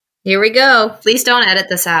Here we go. Please don't edit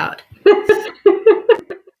this out.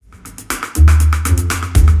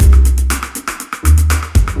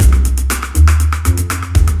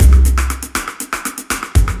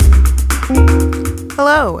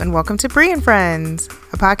 Hello, and welcome to Bree and Friends,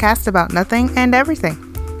 a podcast about nothing and everything.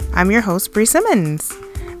 I'm your host, Bree Simmons.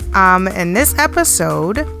 In this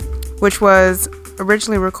episode, which was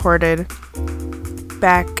originally recorded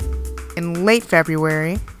back in late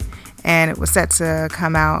February, and it was set to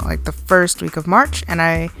come out like the first week of March, and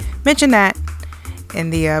I mentioned that in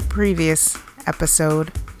the previous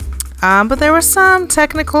episode. But there were some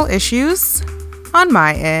technical issues on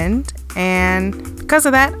my end, and because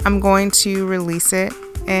of that, I'm going to release it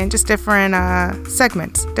in just different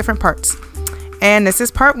segments, different parts. And this is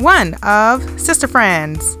part 1 of Sister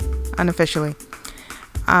Friends, unofficially.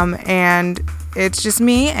 And it's just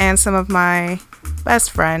me and some of my best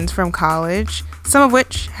friends from college, some of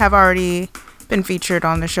which have already been featured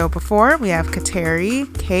on the show before. We have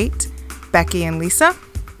Kateri, Kate, Becky, and Lisa.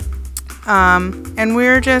 And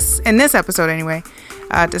we're just, in this episode anyway,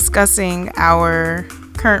 discussing our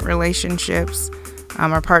current relationships,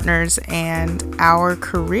 our partners, and our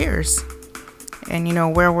careers,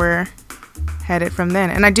 and where we're headed from then.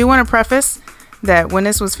 And I do want to preface that when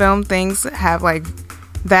this was filmed, things have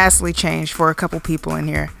vastly changed for a couple people in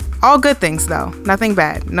here. All good things though, nothing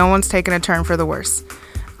bad. No one's taken a turn for the worse.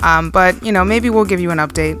 But maybe we'll give you an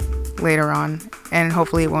update later on, and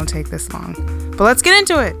hopefully it won't take this long. But let's get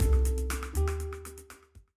into it.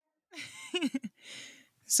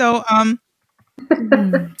 So,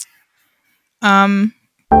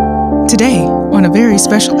 today on a very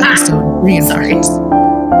special episode of Bree and Friends,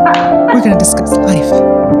 we're going to discuss life,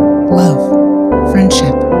 love,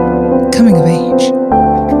 friendship, coming of age,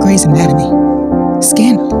 Grey's Anatomy,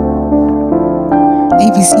 Scandal,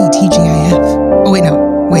 ABC TGIF. Oh, wait, no.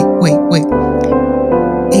 Wait.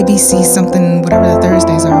 ABC something, whatever the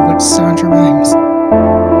Thursdays are, with Sandra Rhimes.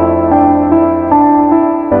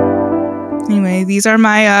 Anyway, these are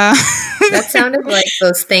my, That sounded like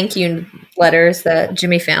those thank you letters that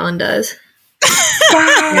Jimmy Fallon does. You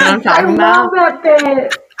know what I'm talking about? I love that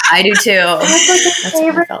bit. I do too. That's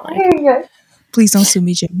what I felt like. thing. Please don't sue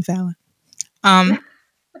me, Jimmy Fallon.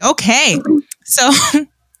 Okay. So,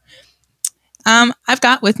 I've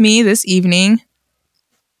got with me this evening,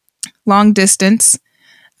 long distance.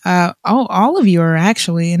 All of you are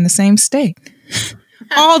actually in the same state.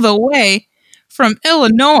 All the way from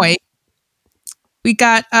Illinois. We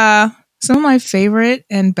got some of my favorite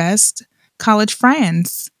and best college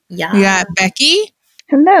friends. Yeah. We got Becky.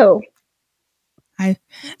 Hello. Hi.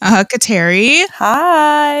 Kateri.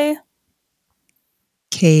 Hi.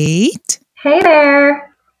 Kate. Hey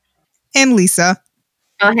there. And Lisa.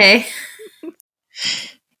 Oh, hey.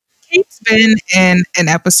 Kate's been in an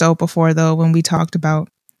episode before, though, when we talked about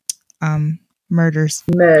murders.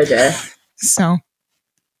 Murder. So,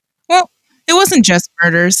 well, it wasn't just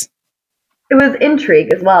murders. It was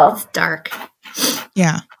intrigue as well. It's dark.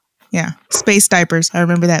 Yeah. Space diapers. I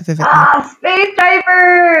remember that vividly. Space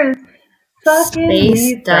diapers. Fucking Space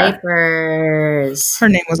Lisa. Her diapers.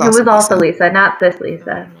 name was It also was also Lisa. Lisa, not this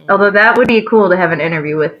Lisa. Although that would be cool to have an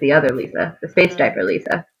interview with the other Lisa, the space diaper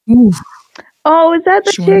Lisa. Ooh. Oh, is that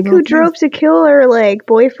the Sure chick will who do. drove to kill her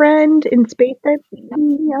boyfriend in space?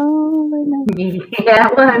 Oh, Yeah,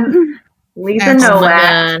 it was. Lisa Excellent.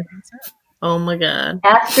 Nowak. Oh my god.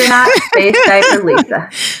 Astronaut space diaper Lisa.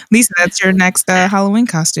 Lisa, that's your next Halloween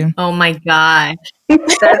costume. Oh my god.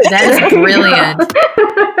 That is brilliant.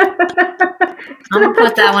 I'm gonna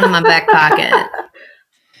put that one in my back pocket.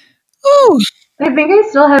 Ooh. I think I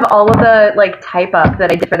still have all of the type up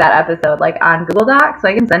that I did for that episode on Google Docs, so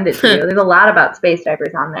I can send it to you. There's a lot about space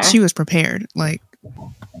diapers on there. She was prepared.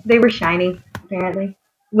 They were shiny, apparently.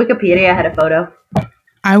 Wikipedia had a photo.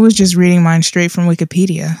 I was just reading mine straight from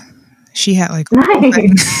Wikipedia. She had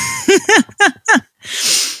Nice.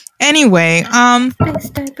 Anyway,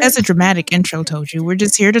 as a dramatic intro told you, we're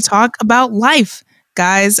just here to talk about life,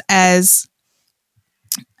 guys. As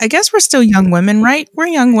I guess we're still young women, right? We're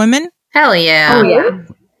young women. Hell yeah. Oh, yeah.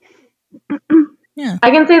 Yeah.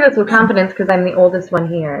 I can say this with confidence because I'm the oldest one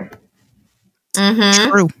here.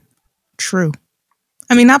 Mm-hmm. True.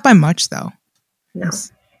 I mean, not by much though. No.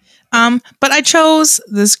 But I chose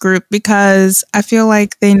this group because I feel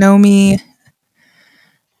like they know me,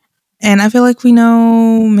 and I feel like we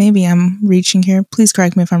know. Maybe I'm reaching here. Please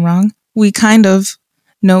correct me if I'm wrong. We kind of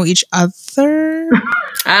know each other.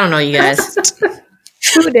 I don't know, you guys.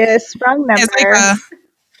 who dis? Wrong number.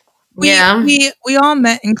 It's we all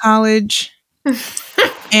met in college,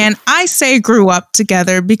 and I say grew up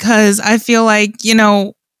together because I feel like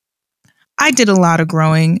I did a lot of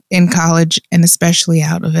growing in college and especially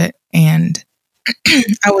out of it. And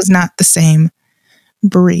I was not the same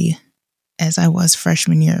Brie as I was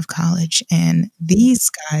freshman year of college. And these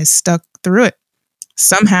guys stuck through it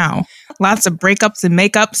somehow. Lots of breakups and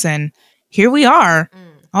makeups. And here we are,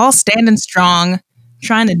 all standing strong,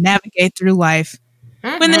 trying to navigate through life.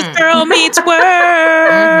 When this girl meets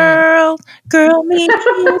world, girl meets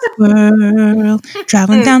world,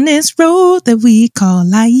 traveling down this road that we call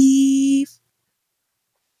life.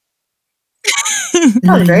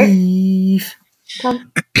 That was great.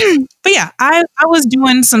 But yeah, I was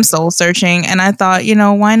doing some soul searching and I thought,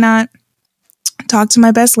 why not talk to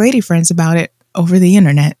my best lady friends about it over the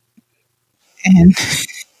internet? And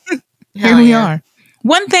here we are.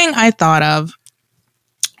 One thing I thought of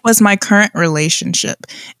was my current relationship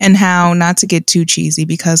and how not to get too cheesy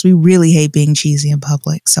because we really hate being cheesy in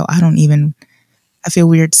public. So I feel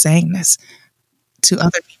weird saying this to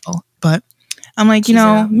other people, but I'm like,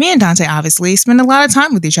 me and Dante obviously spend a lot of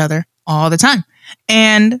time with each other all the time.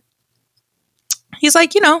 And he's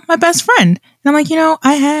like, my best friend. And I'm like,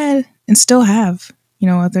 I had and still have,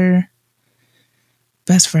 other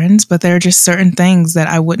best friends, but there are just certain things that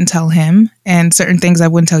I wouldn't tell him and certain things I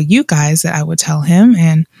wouldn't tell you guys that I would tell him.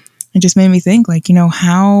 And it just made me think like,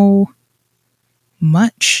 how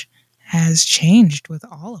much has changed with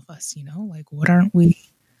all of us, like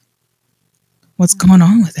what's going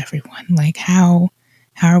on with everyone? Like how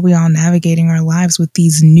are we all navigating our lives with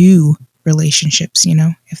these new relationships,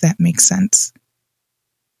 if that makes sense.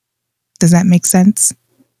 Does that make sense?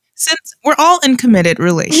 Since we're all in committed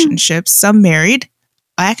relationships, some married.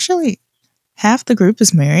 Actually, half the group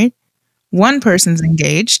is married. One person's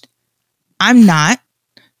engaged. I'm not.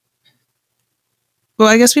 Well,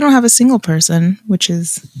 I guess we don't have a single person, which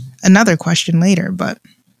is another question later. But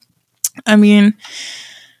I mean,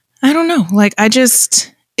 I don't know. Like,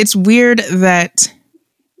 it's weird that,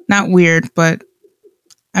 not weird, but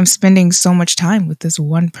I'm spending so much time with this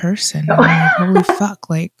one person. I'm like, holy fuck.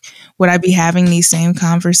 Like, would I be having these same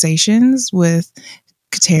conversations with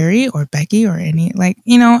Kateri or Becky or any,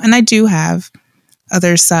 and I do have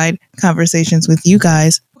other side conversations with you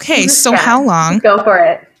guys. Okay, so how long go for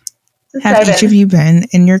it. have each of you been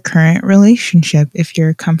in your current relationship, if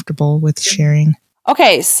you're comfortable with sharing?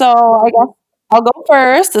 Okay, so I guess I'll go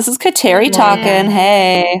first. This is Kateri talking.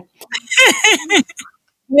 Hey.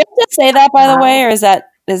 We have to say that, by the way, or is that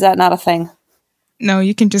not a thing? No,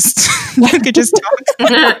 you can just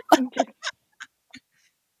talk.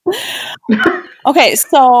 Okay,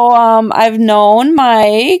 so I've known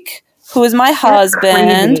Mike, who is my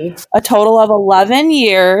husband, a total of 11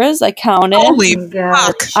 years. I counted. Holy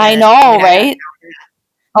fuck. I know, right?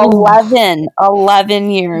 11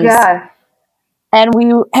 years. Yeah. And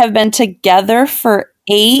we have been together for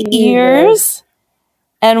 8 years.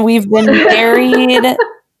 And we've been married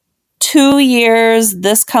 2 years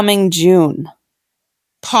this coming June.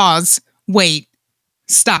 Pause. Wait.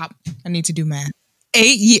 Stop. I need to do math.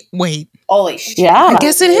 8 years. Wait. Holy shit. Yeah. I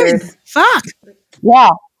guess it is. Fuck. Yeah.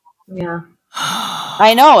 Yeah.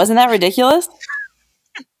 I know. Isn't that ridiculous?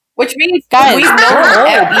 Which means guys, we've known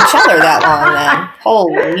each other that long then.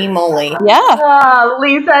 Holy moly. Yeah. Oh,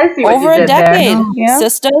 Lisa, I see what over you a did decade, there. Yeah.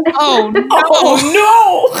 sister. Oh, no. Oh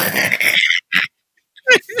no.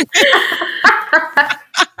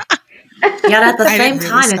 Yet at the same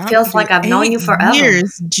time, it feels like I've known you forever.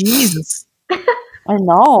 Years. Jesus. I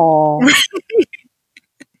know.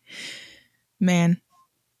 Man.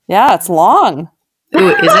 Yeah, it's long. Ooh,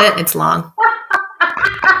 is it? It's long.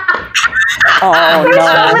 Oh, There's so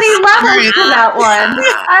no. many levels to that one.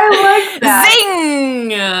 I like that.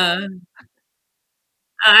 Zing!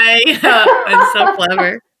 I'm so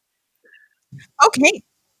clever. Okay.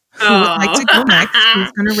 Who would like to go next?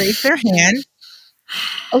 Who's going to raise their hand?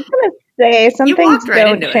 I was gonna say some You things walked right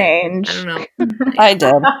don't into it. change. I don't know. I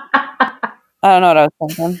did. I don't know what I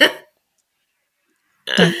was thinking.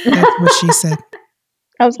 That's what she said.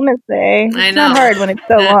 I was gonna say I it's not know. hard when it's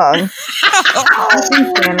so long.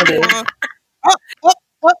 Insanity.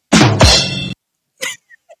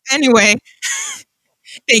 Anyway,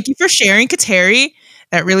 thank you for sharing, Kateri.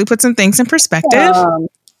 That really put some things in perspective.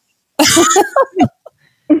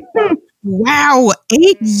 Wow,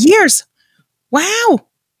 8 years. Wow.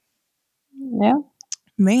 Yeah.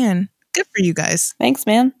 Man, good for you guys. Thanks,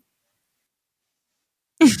 man.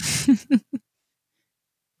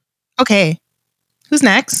 Okay, who's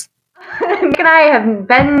next? Nick and I have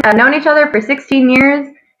been known each other for 16 years.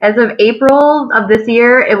 As of April of this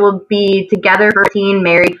year, it will be together for 14,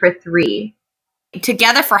 married for 3.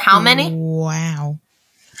 Together for how many? Wow.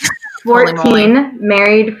 Holy moly. 14,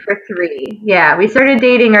 married for 3. Yeah, we started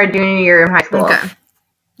dating our junior year in high school. Okay.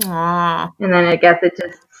 Aw. And then I guess it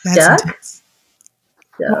just That's stuck. intense.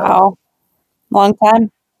 So. Wow. Long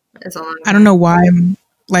time. It's a long I don't know why I'm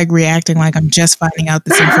like reacting like I'm just finding out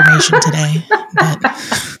this information today.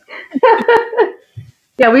 But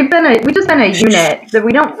Yeah, we've just been a unit. So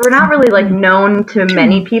we're not really like known to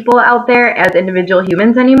many people out there as individual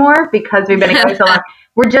humans anymore because we've been together so long.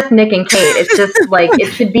 We're just Nick and Kate. It's just like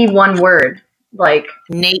it should be one word. Like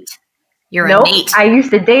Nate. You're nope. a Nate. I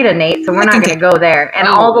used to date a Nate, so we're not going to go there. And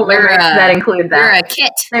all the lyrics that include that. You're a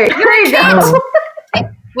Kit. There you go.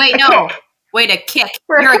 Wait, A no. kick. Wait, a kick.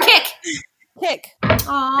 We're You're a a kick. Kick.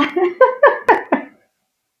 Aw.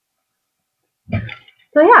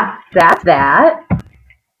 So yeah, that's that.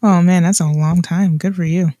 oh man, that's a long time. Good for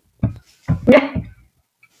you.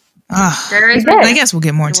 Ah, There is You did. I guess we'll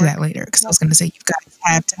get more into that later because I was going to say you guys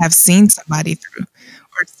have to have seen somebody through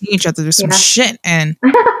or seen each other through some Yeah. shit and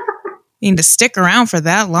need to stick around for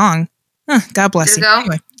that long. God bless you. Go.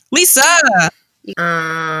 Anyway, Lisa.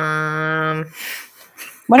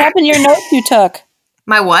 What happened to your notes you took?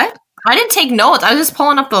 My what? I didn't take notes. I was just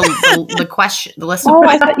pulling up the question, the list. Oh,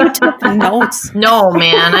 I thought you took the notes. No,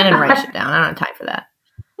 man, I didn't write shit down. I don't have time for that.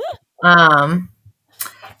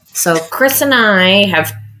 So Chris and I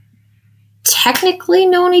have technically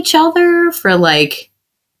known each other for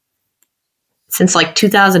since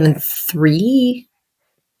 2003.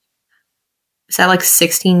 Is that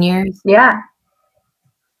 16 years? Yeah.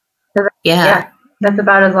 Yeah. That's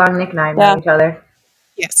about as long Nick and I know each other.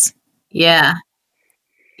 Yes. Yeah.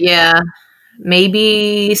 Yeah.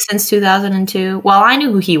 Maybe since 2002. Well, I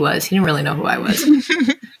knew who he was. He didn't really know who I was.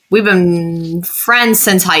 We've been friends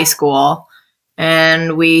since high school,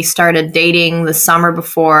 and we started dating the summer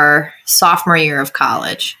before sophomore year of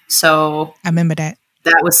college. So I remember that.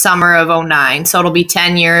 that was summer of 2009. So it'll be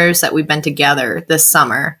 10 years that we've been together this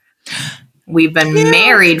summer. We've been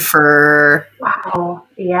married for Wow.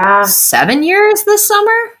 Yeah. 7 years this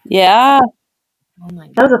summer. Yeah. Oh my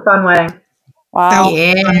God. That was a fun wedding. That Wow. was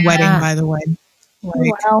a fun wedding, by the way.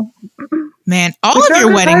 Like, Wow. man, all We of threw your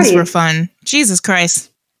good weddings were parties. fun. Jesus Christ.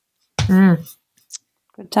 Mm.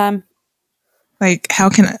 Good time. Like, how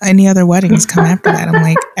can any other weddings come after that? I'm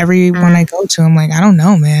like, every one I go to, I'm like, I don't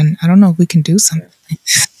know, man. I don't know if we can do something.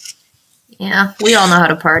 Yeah, we all know how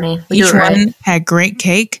to party. We Each do it right. one had great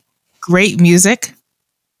cake, great music,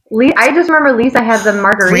 I just remember Lisa had the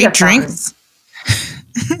margarita great fountain. drinks.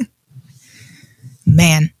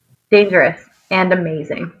 Man, Dangerous and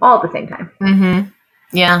amazing all at the same time. Mm-hmm.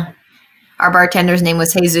 Yeah. Our bartender's name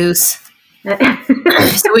was Jesus. So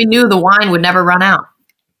we knew the wine would never run out.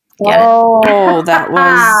 Get it? Oh, that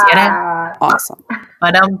was Get it? awesome.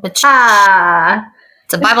 But it's Ah.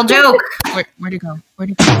 a Bible joke. where'd it go?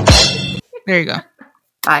 Where'd it go? There you go.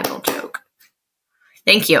 Bible joke.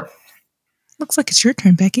 Thank you. Looks like it's your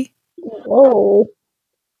turn, Becky. Whoa.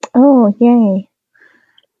 Oh, yay.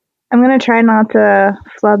 I'm going to try not to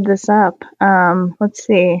flub this up. Let's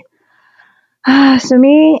see. So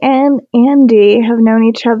me and Andy have known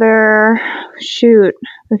each other, shoot,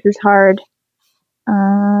 this is hard.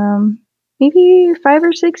 Maybe 5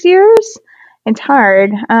 or 6 years? It's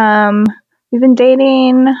hard. We've been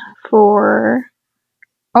dating for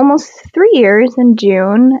almost 3 years in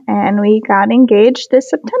June, and we got engaged this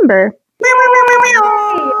September.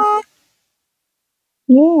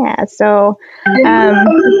 Yeah, so I'm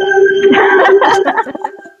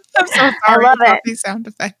so sorry I love about it. these sound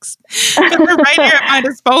effects. But they're right here at my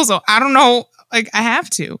disposal. I don't know. Like, I have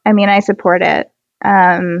to. I mean, I support it.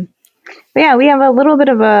 But yeah, we have a little bit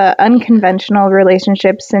of a unconventional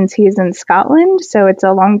relationship since he's in Scotland, so it's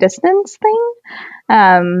a long distance thing.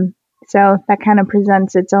 So that kind of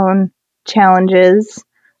presents its own challenges.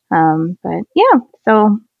 But yeah,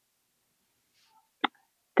 so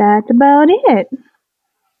that's about it.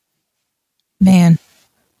 Man.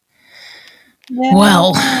 Yeah.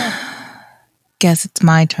 Well, guess it's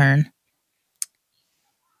my turn.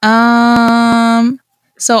 So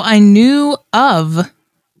I knew of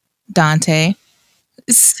Dante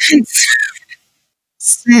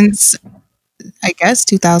since I guess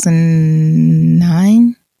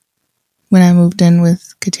 2009 when I moved in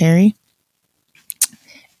with Kateri.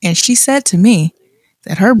 And she said to me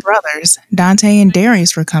that her brothers, Dante and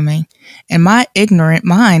Darius, were coming. And my ignorant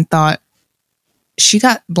mind thought, she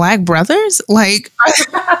got black brothers? Like,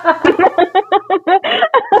 are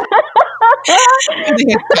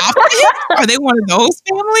they adopted? Are they one of those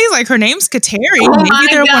families? Like, her name's Kateri. Oh Maybe my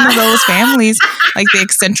they're one God. of those families, like the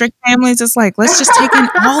eccentric families. It's like, let's just take in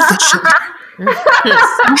all the children.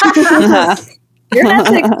 You're going to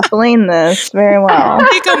have to explain this very well.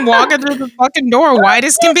 They come walking through the fucking door, white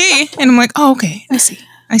as can be. And I'm like, oh, okay. I see.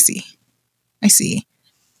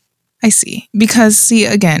 I see. Because, see,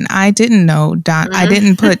 again, I didn't know I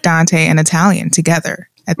didn't put Dante and Italian together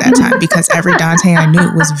at that time because every Dante I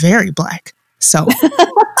knew was very black. So,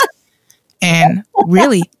 and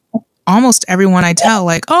really, almost everyone I tell,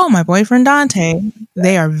 like, oh, my boyfriend Dante,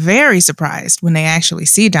 they are very surprised when they actually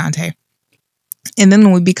see Dante. And then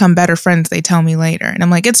when we become better friends, they tell me later. And I'm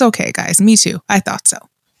like, it's okay, guys. Me too. I thought so.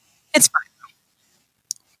 It's fine.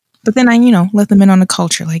 But then I, let them in on the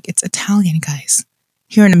culture. Like, it's Italian, guys.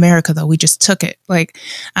 Here in America, though, we just took it. Like,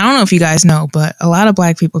 I don't know if you guys know, but a lot of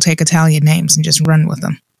black people take Italian names and just run with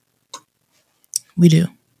them. We do.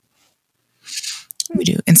 We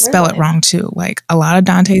do. And spell it wrong, too. Like, a lot of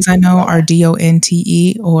Dantes I know are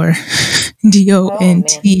Donte or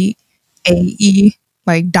Dontae.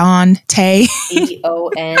 Like Dante.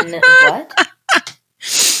 Don what?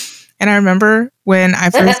 And I remember when I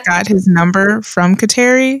first got his number from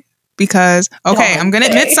Kateri, because, okay, I'm going to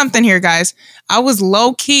admit something here, guys. I was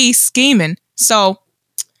low-key scheming. So.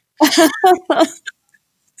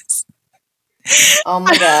 Oh,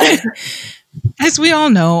 my God. As we all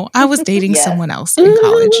know, I was dating someone else in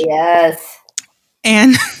college. Yes.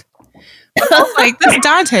 And I was like, this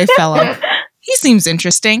Dante fella, he seems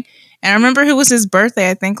interesting. And I remember it was his birthday,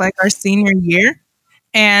 I think, like our senior year.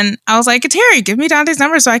 And I was like, Kateri, give me Dante's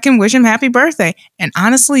number so I can wish him happy birthday. And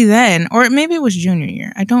honestly then, or maybe it was junior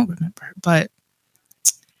year, I don't remember. But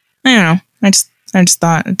I don't know. I just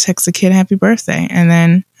thought I'd text the kid happy birthday. And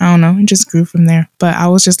then, I don't know, it just grew from there. But I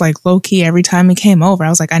was just like low-key every time he came over. I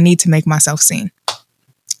was like, I need to make myself seen.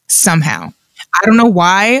 Somehow. I don't know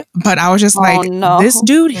why, but I was just this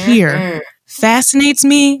dude here fascinates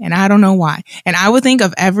me, and I don't know why. And I would think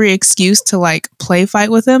of every excuse to like play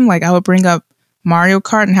fight with him. Like I would bring up Mario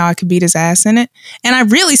Kart and how I could beat his ass in it. And I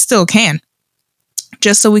really still can.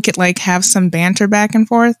 Just so we could like have some banter back and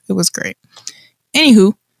forth. It was great.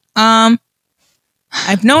 Anywho,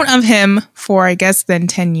 I've known of him for, I guess, then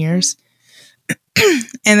 10 years.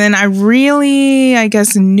 And then I really, I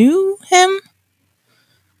guess, knew him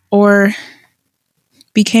or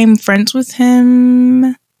became friends with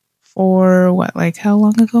him for what, like how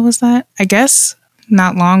long ago was that? I guess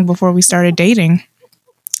not long before we started dating.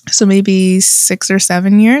 So maybe 6 or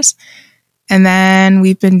 7 years. And then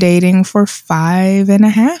we've been dating for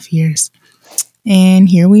 5.5 years. And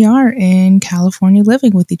here we are in California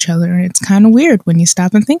living with each other. And it's kind of weird when you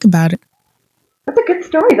stop and think about it. That's a good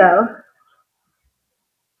story, though.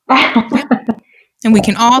 And we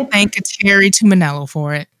can all thank Kateri Tuminello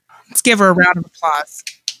for it. Let's give her a round of applause.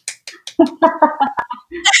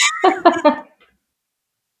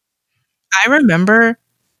 I remember,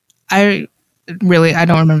 I don't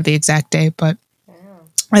remember the exact day, but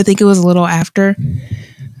I think it was a little after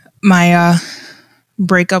my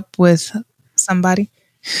breakup with somebody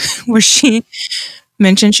where she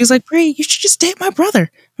mentioned, she's like, Brie, you should just date my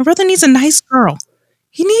brother. My brother needs a nice girl.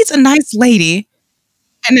 He needs a nice lady.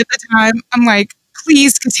 And at the time, I'm like,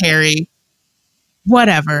 please, Kateri,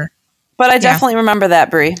 whatever. But I definitely remember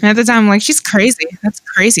that, Brie. And at the time, I'm like, she's crazy. That's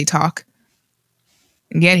crazy talk.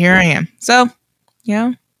 And yet here I am. So,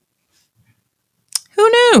 who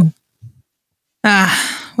knew? Well,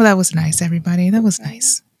 that was nice, everybody. That was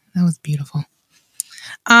nice. That was beautiful.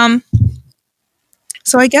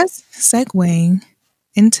 So I guess segueing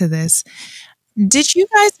into this, did you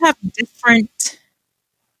guys have different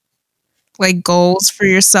like goals for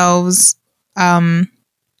yourselves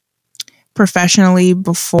professionally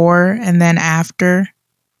before and then after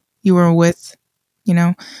you were with,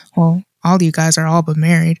 well, all you guys are all but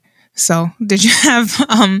married. So did you have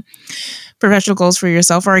professional goals for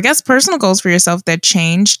yourself, or I guess personal goals for yourself that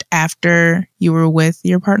changed after you were with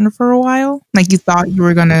your partner for a while? Like you thought you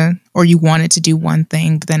were gonna, or you wanted to do one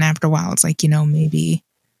thing, but then after a while it's like, maybe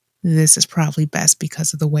this is probably best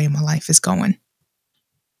because of the way my life is going.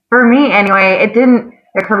 For me, anyway,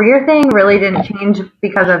 the career thing really didn't change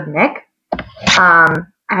because of Nick.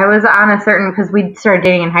 I was on a certain, because we started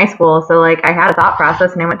dating in high school, so like I had a thought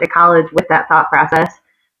process and I went to college with that thought process.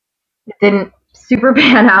 It didn't super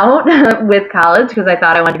pan out with college because I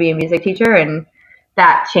thought I wanted to be a music teacher, and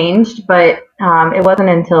that changed. But it wasn't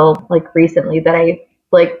until like recently that I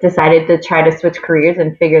like decided to try to switch careers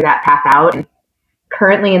and figure that path out. And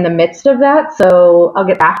currently in the midst of that, so I'll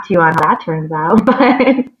get back to you on how that turns out.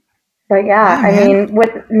 But yeah, I mean, with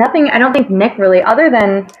nothing, I don't think Nick really, other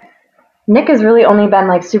than Nick has really only been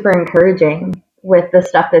like super encouraging with the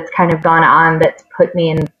stuff that's kind of gone on that's put me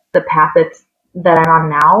in the path that I'm on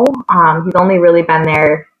now. He's only really been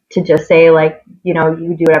there to just say like, you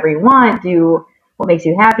do whatever you want, do what makes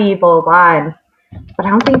you happy, blah, blah, blah. But I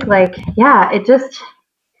don't think like, it just,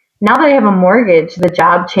 now that I have a mortgage, the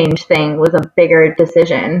job change thing was a bigger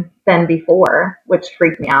decision than before, which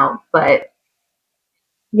freaked me out. But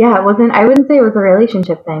yeah, I wouldn't say it was a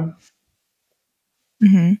relationship thing.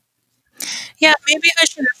 Mm-hmm. Yeah, maybe I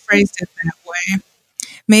should have phrased it that way.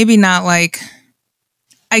 Maybe not like,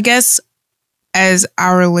 I guess as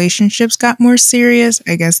our relationships got more serious,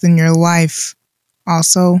 I guess then your life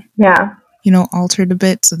also, Yeah. Altered a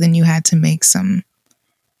bit. So then you had to make some,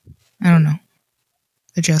 I don't know,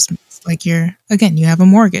 adjustments. Like you have a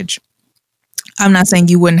mortgage. I'm not saying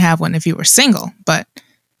you wouldn't have one if you were single, but.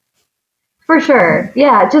 For sure.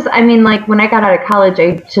 Yeah. Like when I got out of college,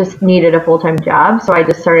 I just needed a full-time job. So I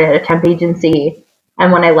just started at a temp agency.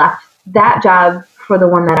 And when I left that job for the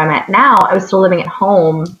one that I'm at now, I was still living at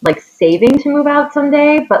home, like saving to move out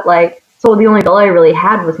someday. But so the only bill I really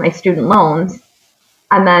had was my student loans.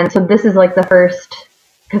 And then, so this is like the first,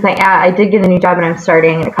 because I did get a new job and I'm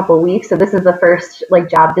starting in a couple of weeks. So this is the first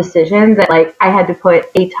job decision that I had to put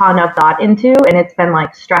a ton of thought into, and it's been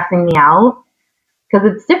stressing me out because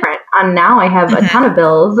it's different. And now I have a ton of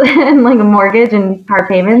bills and a mortgage and car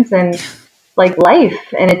payments and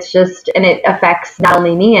life, and it affects not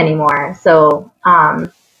only me anymore. So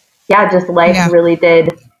life really did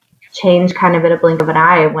change kind of at a blink of an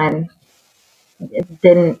eye when it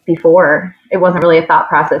didn't before. It wasn't really a thought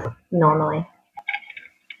process normally.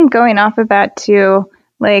 Going off of that too,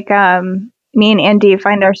 me and Andy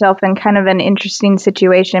find ourselves in kind of an interesting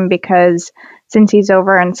situation because since he's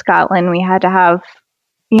over in Scotland, we had to have,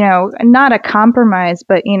 not a compromise,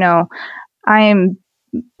 but, I'm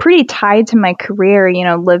pretty tied to my career,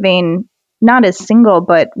 living not as single,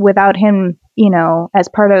 but without him, as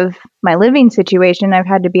part of my living situation, I've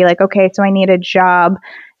had to be okay, so I need a job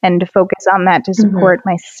and to focus on that to support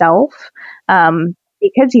myself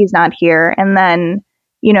because he's not here. And then,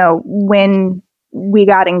 when we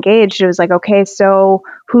got engaged, it was okay, so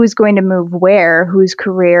who's going to move where? Whose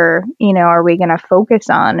career, are we going to focus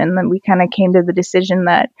on? And then we kind of came to the decision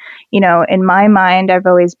that, in my mind, I've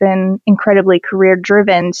always been incredibly career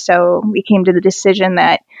driven. So we came to the decision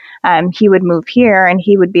that he would move here and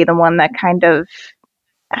he would be the one that kind of,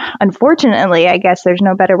 unfortunately, I guess there's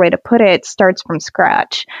no better way to put it, starts from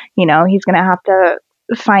scratch. He's going to have to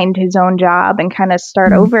find his own job and kind of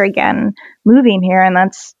start over again moving here. And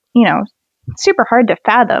that's, super hard to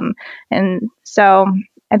fathom. And so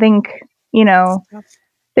I think,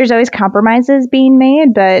 there's always compromises being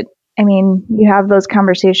made, but you have those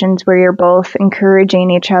conversations where you're both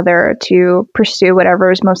encouraging each other to pursue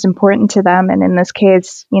whatever is most important to them. And in this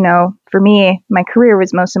case, for me, my career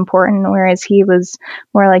was most important, whereas he was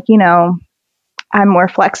more I'm more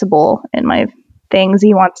flexible in my things.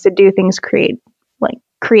 He wants to do things, create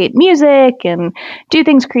music and do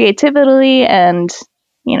things creatively. And,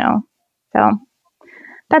 so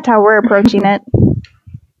that's how we're approaching it.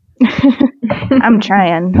 I'm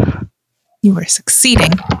trying. You are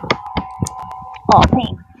succeeding. Oh,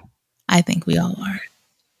 thanks. I think we all are.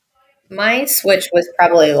 My switch was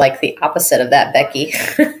probably the opposite of that, Becky,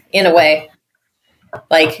 in a way.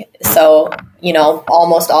 Almost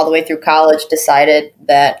all the way through college, decided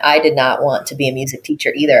that I did not want to be a music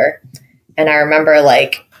teacher either. And I remember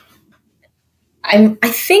I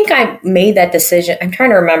think I made that decision. I'm trying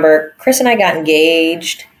to remember. Chris and I got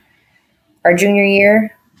engaged our junior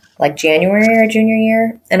year, January or junior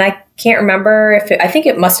year. And I can't remember I think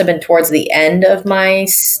it must have been towards the end of my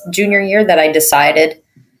junior year that I decided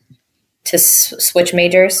to switch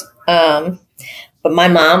majors. But my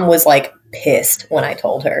mom was pissed when I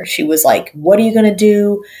told her. She was like, "What are you going to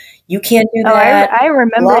do? You can't do that." I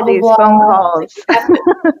remember blah, these blah, phone blah. calls. Oh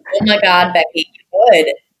my God, Becky, you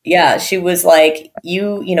would. Yeah, she was like,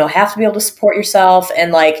 you have to be able to support yourself.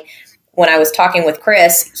 And when I was talking with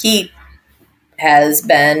Chris, he has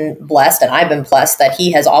been blessed, and I've been blessed that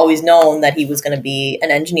he has always known that he was going to be an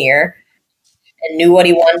engineer and knew what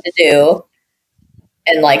he wanted to do.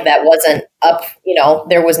 And that wasn't up,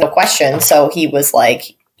 there was no question. So he was I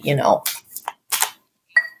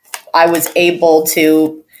was able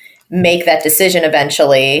to make that decision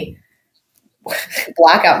eventually,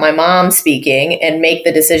 block out my mom speaking, and make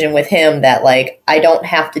the decision with him that I don't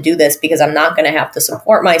have to do this because I'm not going to have to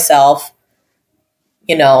support myself,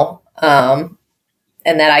 and that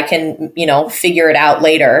I can, figure it out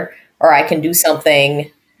later, or I can do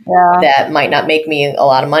something that might not make me a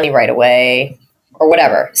lot of money right away or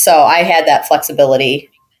whatever. So I had that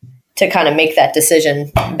flexibility to kind of make that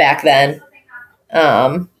decision back then,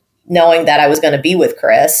 knowing that I was going to be with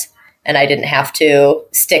Chris. And I didn't have to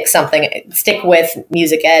stick with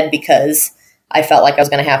music ed because I felt like I was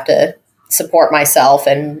going to have to support myself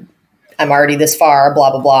and I'm already this far, blah,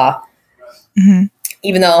 blah, blah. Mm-hmm.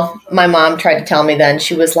 even though my mom tried to tell me then,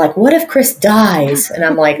 she was like, what if Chris dies? And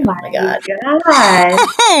I'm like, oh my God.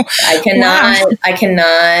 I cannot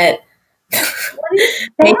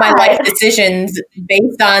make my life decisions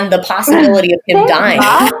based on the possibility of him dying.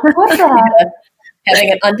 What the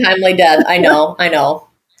Having an untimely death. I know.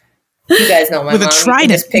 You guys know my with mom. a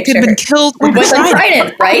trident. He could have been killed with a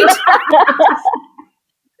trident, right?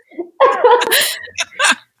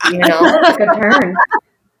 You know, took a turn.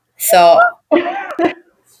 So,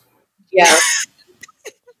 yeah.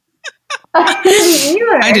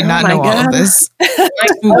 I did not know all of this.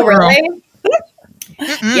 Oh, really?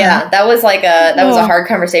 Yeah, that was like a hard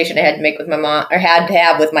conversation I had to make with my mom, or had to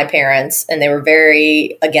have with my parents, and they were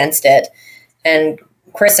very against it. And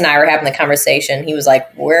Chris and I were having the conversation. He was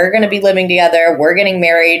like, we're going to be living together. We're getting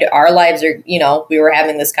married. Our lives are, we were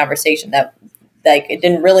having this conversation that, like, it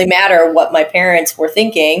didn't really matter what my parents were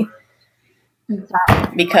thinking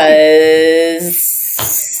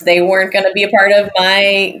because they weren't going to be a part of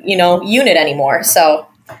my, unit anymore. So,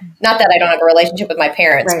 not that I don't have a relationship with my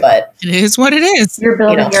parents, but it is what it is. You're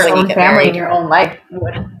building your own family and your own life. You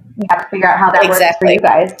have to figure out how that works for you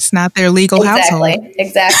guys. It's not their legal household.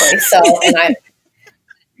 Exactly. So,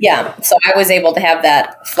 so I was able to have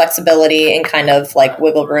that flexibility and kind of like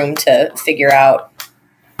wiggle room to figure out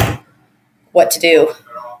what to do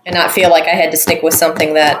and not feel like I had to stick with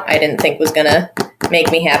something that I didn't think was going to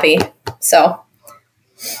make me happy. So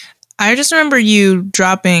I just remember you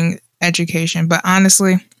dropping education, but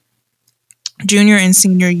honestly, junior and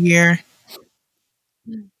senior year,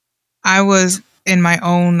 I was in my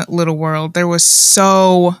own little world. There was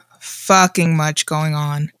so fucking much going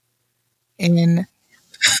on. Junior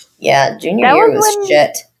That year was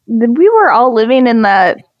shit. We were all living in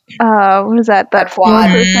that, what is that? That quad.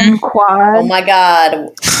 Quad. Oh my God.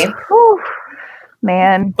 Whew,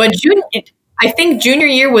 man. But I think junior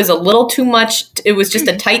year was a little too much. It was just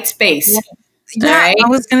a tight space. Yeah, right? I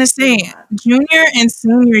was going to say, junior and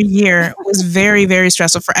senior year was very, very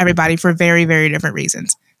stressful for everybody for very, very different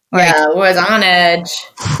reasons. Like, it was on edge.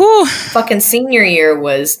 Whew. Fucking senior year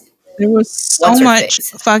was... There was so much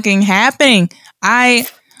fucking happening.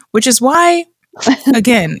 Which is why,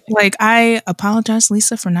 again, like, I apologize,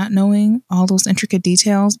 Lisa, for not knowing all those intricate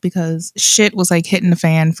details because shit was like hitting the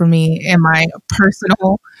fan for me in my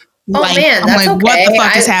personal life. Man, I'm like, okay. what the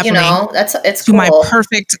fuck is happening? It's to cool. my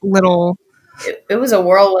perfect little... It was a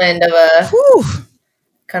whirlwind of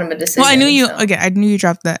kind of a decision. Well, I knew you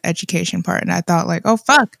dropped the education part, and I thought like, oh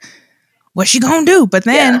fuck, what's she gonna do? But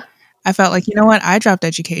then I felt like, you know what? I dropped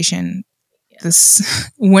education this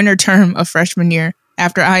winter term of freshman year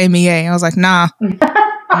after IMEA. I was like, nah, nope.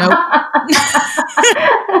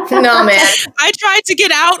 No, man. I tried to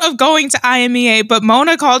get out of going to IMEA, but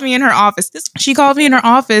Mona called me in her office. She called me in her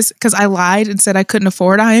office because I lied and said I couldn't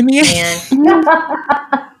afford IMEA.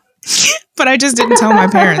 But I just didn't tell my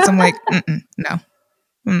parents. I'm like, no,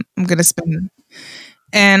 I'm going to spend.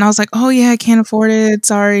 And I was like, oh yeah, I can't afford it.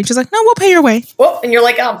 Sorry. She's like, no, we'll pay your way. Well, and you're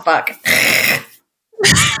like, oh, fuck.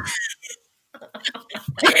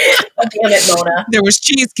 Damn it, Mona. There was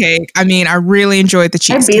cheesecake. I mean, I really enjoyed the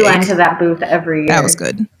cheesecake. I beeline to that booth every year. That was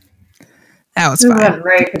good. That was fun. Went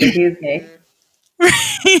right for the cheesecake.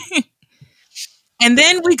 And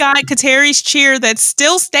then we got Kateri's cheer that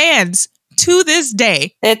still stands to this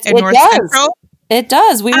day. It does. It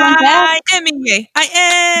does. We went back. IMEA.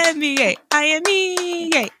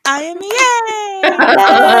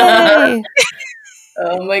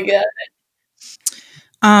 Oh my God.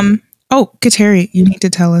 Oh, Kateri, you need to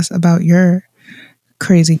tell us about your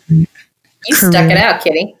crazy career. Stuck it out,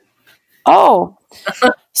 Kitty. Oh.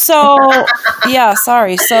 So, yeah,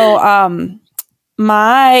 sorry. So,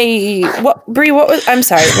 Bree, I'm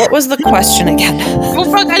sorry, what was the question again? Oh,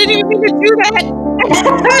 fuck, I didn't even mean to do that.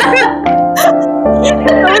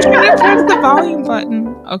 I was trying to press the volume button.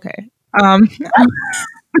 Okay.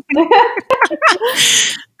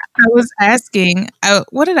 I was asking,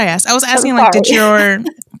 what did I ask? I was asking, like, did your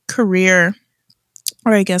career,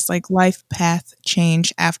 or I guess, like, life path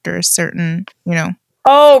change after a certain,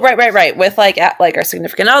 Oh, right. With, like our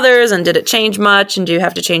significant others, and did it change much? And do you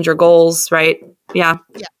have to change your goals, right? Yeah.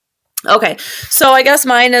 Okay. So I guess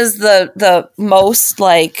mine is the most,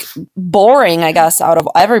 like, boring, I guess, out of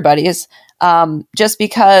everybody's, just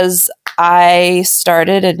because I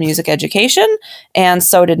started in music education, and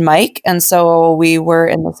so did Mike. And so we were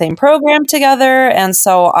in the same program together. And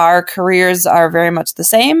so our careers are very much the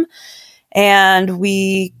same. And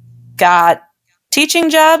we got teaching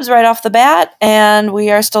jobs right off the bat, and we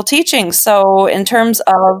are still teaching. So in terms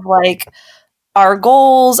of, like, our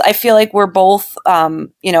goals, I feel like we're both,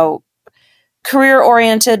 career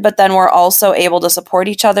oriented, but then we're also able to support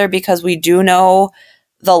each other because we do know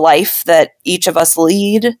the life that each of us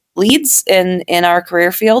leads in our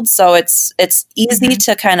career field. So it's easy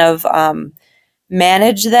to kind of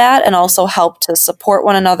manage that and also help to support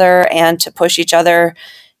one another and to push each other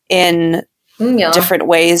in different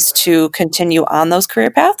ways to continue on those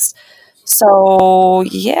career paths. So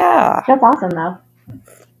yeah. That's awesome though.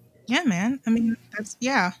 Yeah, man. I mean, that's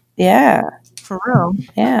Yeah. for real.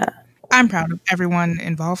 Yeah. I'm proud of everyone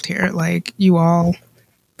involved here. Like, you all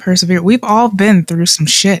persevere. We've all been through some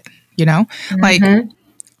shit, you know? Like,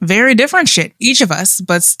 very different shit, each of us,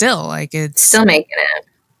 but still, like, it's... Still making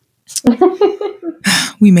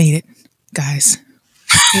it. We made it, guys.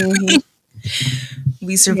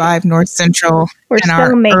 We survived North Central in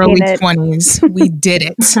our early 20s. We did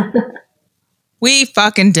it. We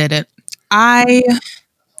fucking did it.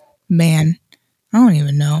 Man, I don't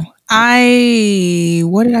even know.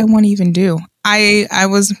 What did I want to even do? I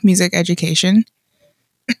was music education,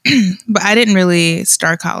 but I didn't really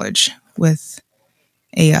start college with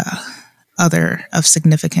a other of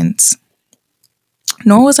significance.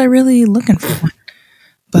 Nor was I really looking for one.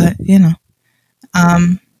 But, you know,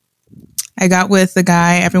 I got with the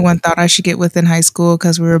guy everyone thought I should get with in high school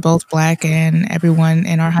because we were both Black and everyone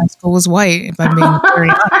in our high school was white, if I'm being very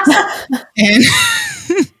honest. And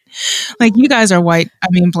like, you guys are white,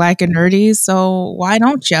 Black and nerdy, so why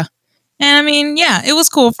don't you? And I mean, yeah, it was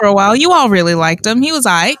cool for a while. You all really liked him. He was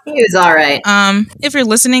all right. He was all right. If you're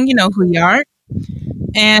listening, you know who you are.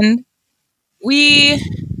 And I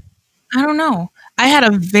don't know. I had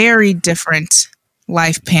a very different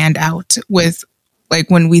life panned out with like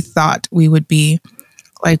when we thought we would be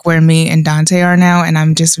like where me and Dante are now. And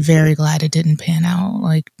I'm just very glad it didn't pan out.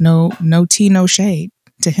 Like no tea, no shade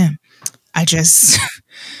to him. I just,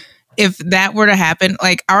 if that were to happen,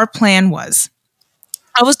 like our plan was,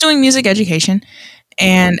 I was doing music education,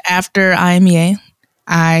 and after IMEA,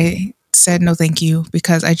 I said no thank you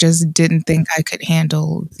because I just didn't think I could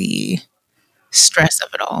handle the stress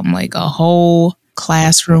of it all. I'm like a whole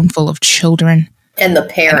classroom full of children. And the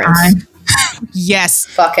parents. Yes.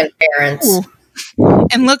 Fucking parents. Ooh.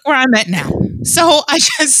 And look where I'm at now. So I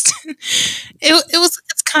just,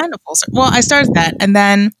 it's kind of full circle. Well, I started that, and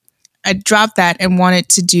then I dropped that and wanted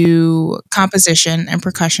to do composition and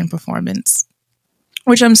percussion performance,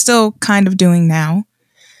 which I'm still kind of doing now.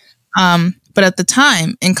 But at the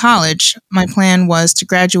time in college, my plan was to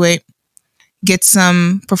graduate, get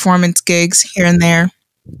some performance gigs here and there,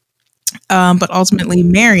 but ultimately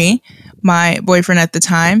marry my boyfriend at the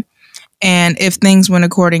time. And if things went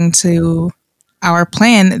according to our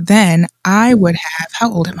plan, then I would have,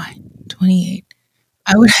 how old am I? 28.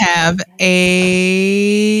 I would have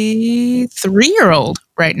a 3-year-old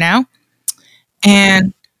right now.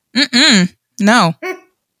 And no,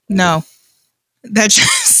 that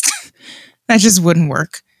just wouldn't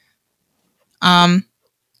work. Yeah,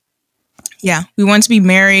 we want to be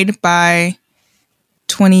married by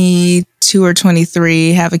 22 or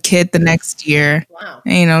 23, have a kid the next year. Wow.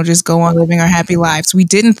 And, you know, just go on living our happy lives. We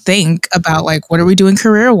didn't think about like, what are we doing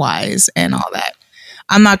career wise and all that.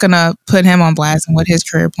 I'm not going to put him on blast and what his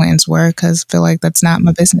career plans were because I feel like that's not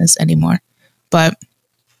my business anymore. But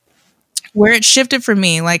where it shifted for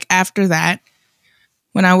me, like after that,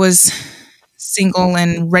 when I was single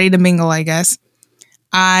and ready to mingle, I guess,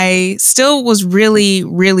 I still was really,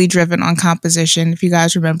 really driven on composition. If you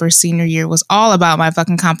guys remember, senior year was all about my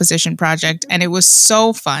fucking composition project, and it was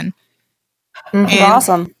so fun. And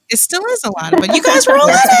awesome. It still is a lot of it. You guys were all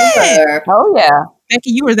in it. Oh yeah,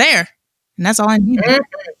 Becky, you were there, and that's all I needed.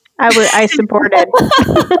 I supported.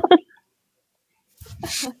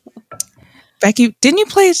 Becky, didn't you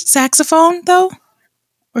play saxophone though,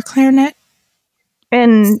 or clarinet?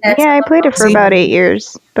 And yeah, I played it for about 8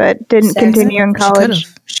 years, but didn't continue in college.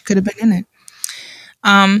 She could have been in it.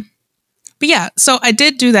 But yeah, so I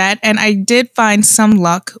did do that, and I did find some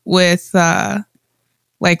luck with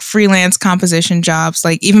like freelance composition jobs,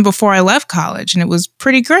 like even before I left college, and it was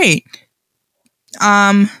pretty great.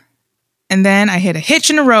 And then I hit a hitch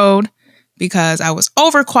in the road because I was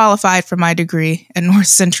overqualified for my degree at North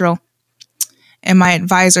Central, and my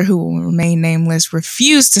advisor, who will remain nameless,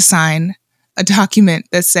 refused to sign a document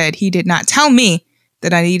that said he did not tell me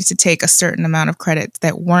that I needed to take a certain amount of credits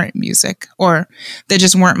that weren't music or that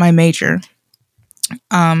just weren't my major.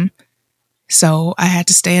 So I had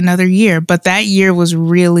to stay another year, but that year was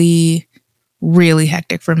really, really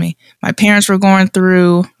hectic for me. My parents were going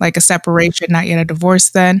through like a separation, not yet a divorce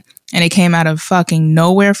then, and it came out of fucking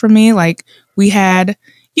nowhere for me. Like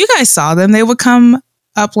you guys saw them, they would come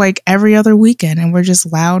up like every other weekend and we're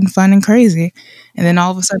just loud and fun and crazy. And then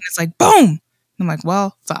all of a sudden it's like, boom. I'm like,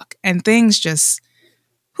 well, fuck. And things just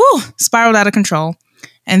spiraled out of control.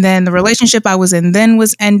 And then the relationship I was in then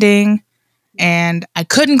was ending, and I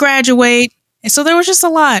couldn't graduate. And so there was just a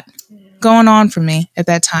lot going on for me at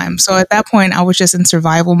that time. So at that point, I was just in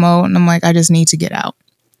survival mode, and I'm like, I just need to get out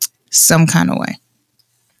some kind of way.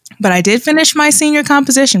 But I did finish my senior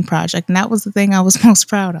composition project, and that was the thing I was most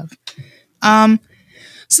proud of.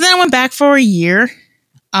 So then I went back for a year.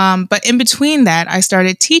 But in between that, I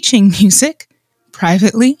started teaching music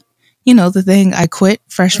privately. You know, the thing I quit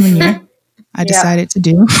freshman year. I decided to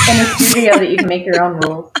do. In a studio that you can make your own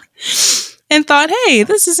rules. And thought, hey,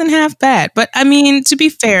 this isn't half bad. But I mean, to be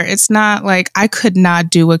fair, it's not like I could not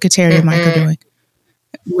do what Kateri and Mike are doing.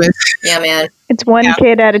 Yeah, man. It's one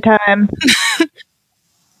kid at a time.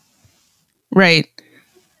 Right.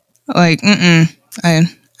 Like,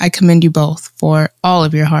 I commend you both for all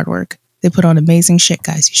of your hard work. They put on amazing shit,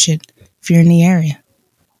 guys. You should, if you're in the area.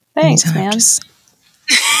 Thanks, anytime, man. just-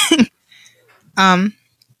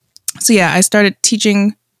 So yeah, I started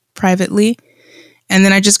teaching privately, and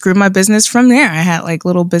then I just grew my business from there. I had like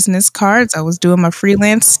little business cards. I was doing my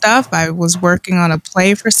freelance stuff. I was working on a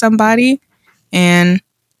play for somebody, and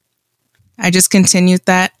I just continued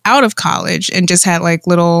that out of college and just had like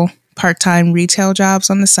little part-time retail jobs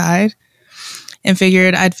on the side, and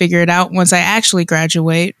figured I'd figure it out once I actually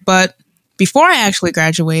graduate. But before I actually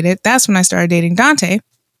graduated, that's when I started dating Dante.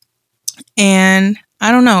 And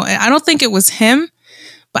I don't know. I don't think it was him,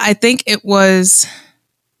 but I think it was,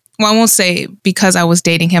 well, I won't say because I was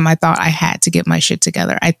dating him, I thought I had to get my shit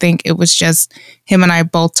together. I think it was just him and I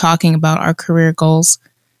both talking about our career goals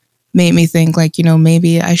made me think like, you know,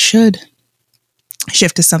 maybe I should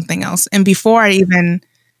shift to something else. And before I even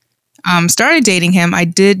started dating him, I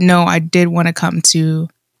did know I did want to come to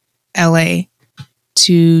LA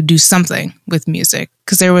to do something with music,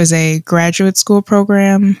 because there was a graduate school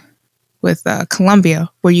program with Columbia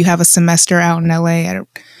where you have a semester out in LA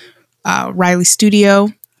at Riley Studio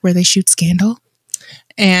where they shoot Scandal,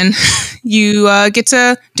 and you get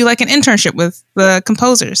to do like an internship with the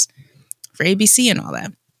composers for ABC and all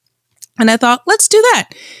that. And I thought, let's do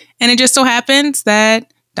that. And it just so happens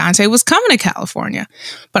that Dante was coming to California.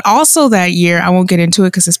 But also that year, I won't get into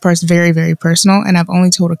it because this part's very, very personal, and I've only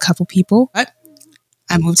told a couple people, but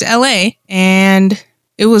I moved to LA, and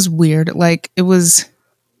it was weird. Like, it was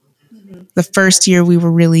the first year we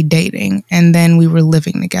were really dating, and then we were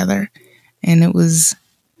living together, and it was,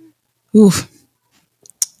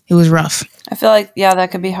 it was rough. I feel like, yeah,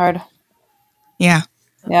 that could be hard. Yeah.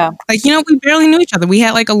 Yeah. Like, you know, we barely knew each other. We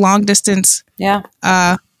had like a long distance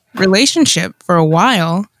relationship for a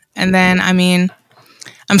while. And then, I mean,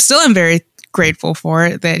 I'm still very grateful for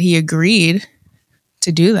it that he agreed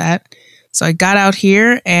to do that. So I got out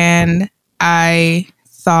here and I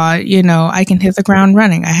thought, you know, I can hit the ground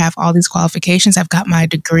running. I have all these qualifications. I've got my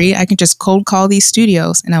degree. I can just cold call these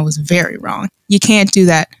studios. And I was very wrong. You can't do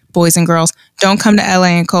that, boys and girls. Don't come to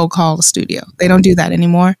LA and cold call the studio. They don't do that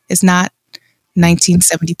anymore. It's not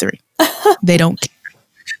 1973. They don't care.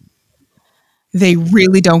 They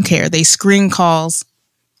really don't care. They screen calls.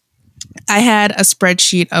 I had a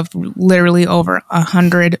spreadsheet of literally over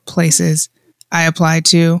 100 places I applied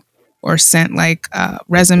to or sent like a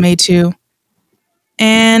resume to.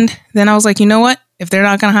 And then I was like, you know what? If they're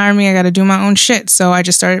not going to hire me, I got to do my own shit. So I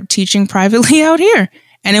just started teaching privately out here.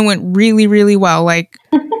 And it went really, really well. Like,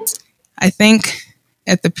 I think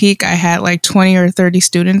at the peak, I had like 20 or 30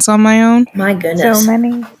 students on my own. My goodness. So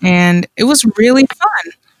many. And it was really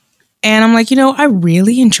fun. And I'm like, you know, I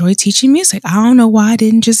really enjoy teaching music. I don't know why I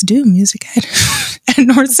didn't just do music at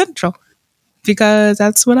North Central, because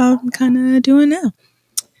that's what I'm kind of doing now.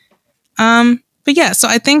 But yeah, so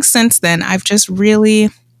I think since then, I've just really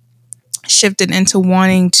shifted into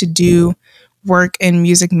wanting to do work in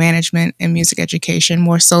music management and music education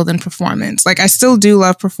more so than performance. Like, I still do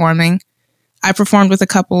love performing. I performed with a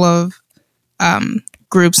couple of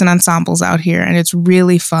groups and ensembles out here, and it's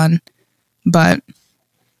really fun. But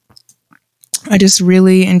I just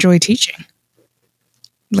really enjoy teaching.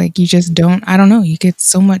 Like, you just don't, I don't know, you get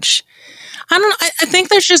so much, I think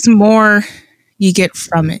there's just more you get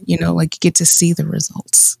from it, you know, like you get to see the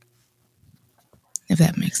results, if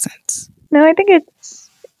that makes sense. No, I think it's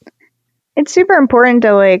super important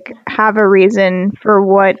to like have a reason for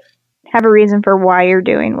why you're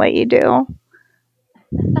doing what you do.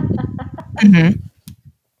 Mm-hmm.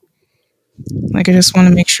 Like, I just want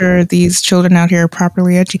to make sure these children out here are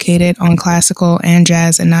properly educated on classical and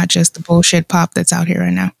jazz and not just the bullshit pop that's out here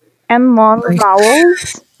right now. And long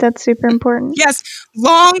vowels. That's super important. Yes,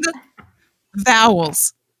 long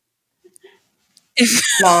vowels.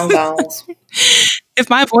 Long vowels. If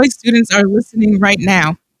my voice students are listening right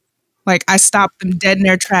now, like, I stopped them dead in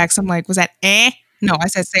their tracks. I'm like, was that eh? No, I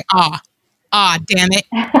said say ah. Aw, damn it.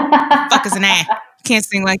 Fuck is an A. Can't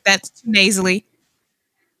sing like that. It's too nasally.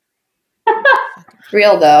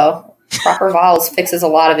 Real though. Proper vowels fixes a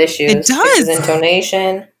lot of issues. It does. Fixes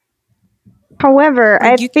intonation. However,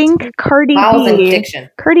 Like, I think Cardi Vowels and B diction.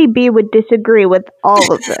 would disagree with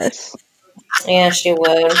all of this. Yeah, she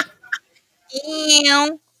would.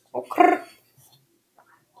 Ew.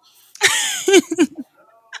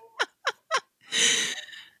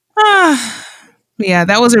 Yeah,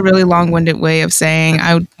 that was a really long-winded way of saying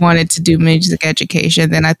I wanted to do music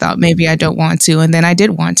education. Then I thought maybe I don't want to, and then I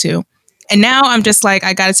did want to. And now I'm just like,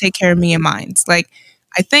 I got to take care of me and mine. Like,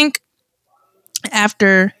 I think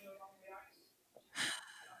after,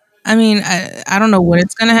 I mean, I don't know when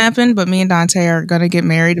it's going to happen, but me and Dante are going to get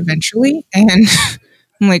married eventually. And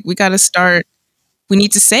I'm like, we got to start, we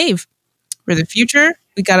need to save for the future.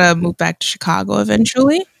 We got to move back to Chicago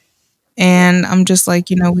eventually. And I'm just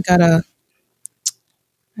like, you know,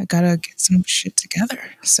 I gotta get some shit together.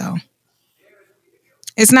 So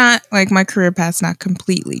it's not like my career path's not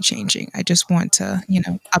completely changing. I just want to, you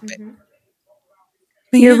know, up it.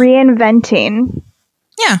 But You're yeah, reinventing.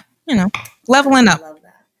 yeah, you know, leveling up.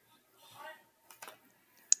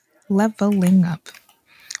 Leveling up.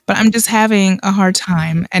 But I'm just having a hard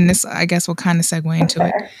time, and this, I guess, will kind of segue into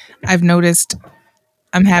it. I've noticed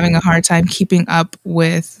I'm having a hard time keeping up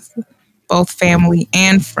with both family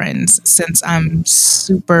and friends since I'm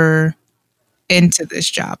super into this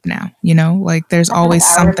job now, you know, like there's always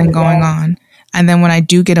something going on. And then when I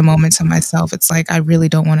do get a moment to myself, it's like I really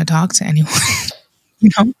don't want to talk to anyone, you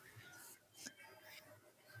know?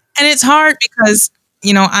 And it's hard because,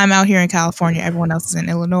 you know, I'm out here in California, everyone else is in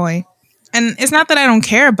Illinois. And it's not that I don't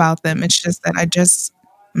care about them, it's just that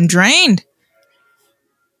I'm drained.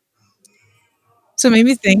 So it made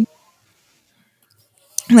me think,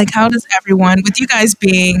 like, how does everyone, with you guys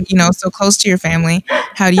being, you know, so close to your family,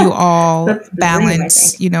 how do you all That's the dream,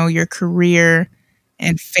 balance, you know, your career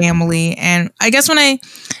and family? And I guess when I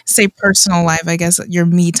say personal life, I guess your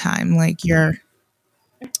me time, like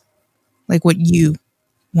like what you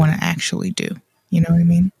want to actually do. You know what I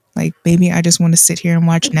mean? Like, maybe I just want to sit here and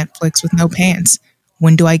watch Netflix with no pants.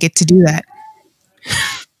 When do I get to do that?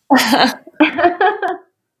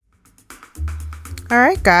 All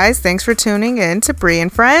right, guys. Thanks for tuning in to Bree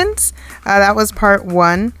and Friends. That was part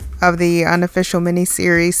 1 of the unofficial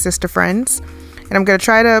mini-series Sister Friends. And I'm going to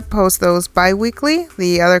try to post those bi-weekly,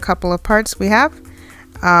 the other couple of parts we have,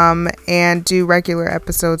 and do regular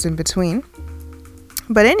episodes in between.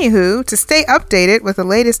 But anywho, to stay updated with the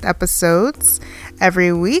latest episodes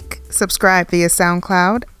every week, subscribe via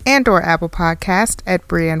SoundCloud and or Apple Podcast at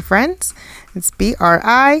Bree and Friends. It's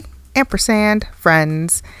BRI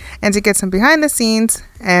 &Friends. And to get some behind the scenes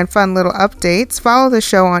and fun little updates, follow the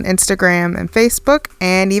show on Instagram and Facebook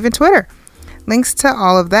and even Twitter. Links to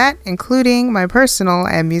all of that, including my personal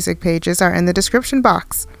and music pages, are in the description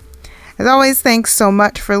box. As always, thanks so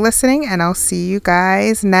much for listening, and I'll see you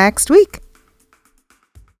guys next week.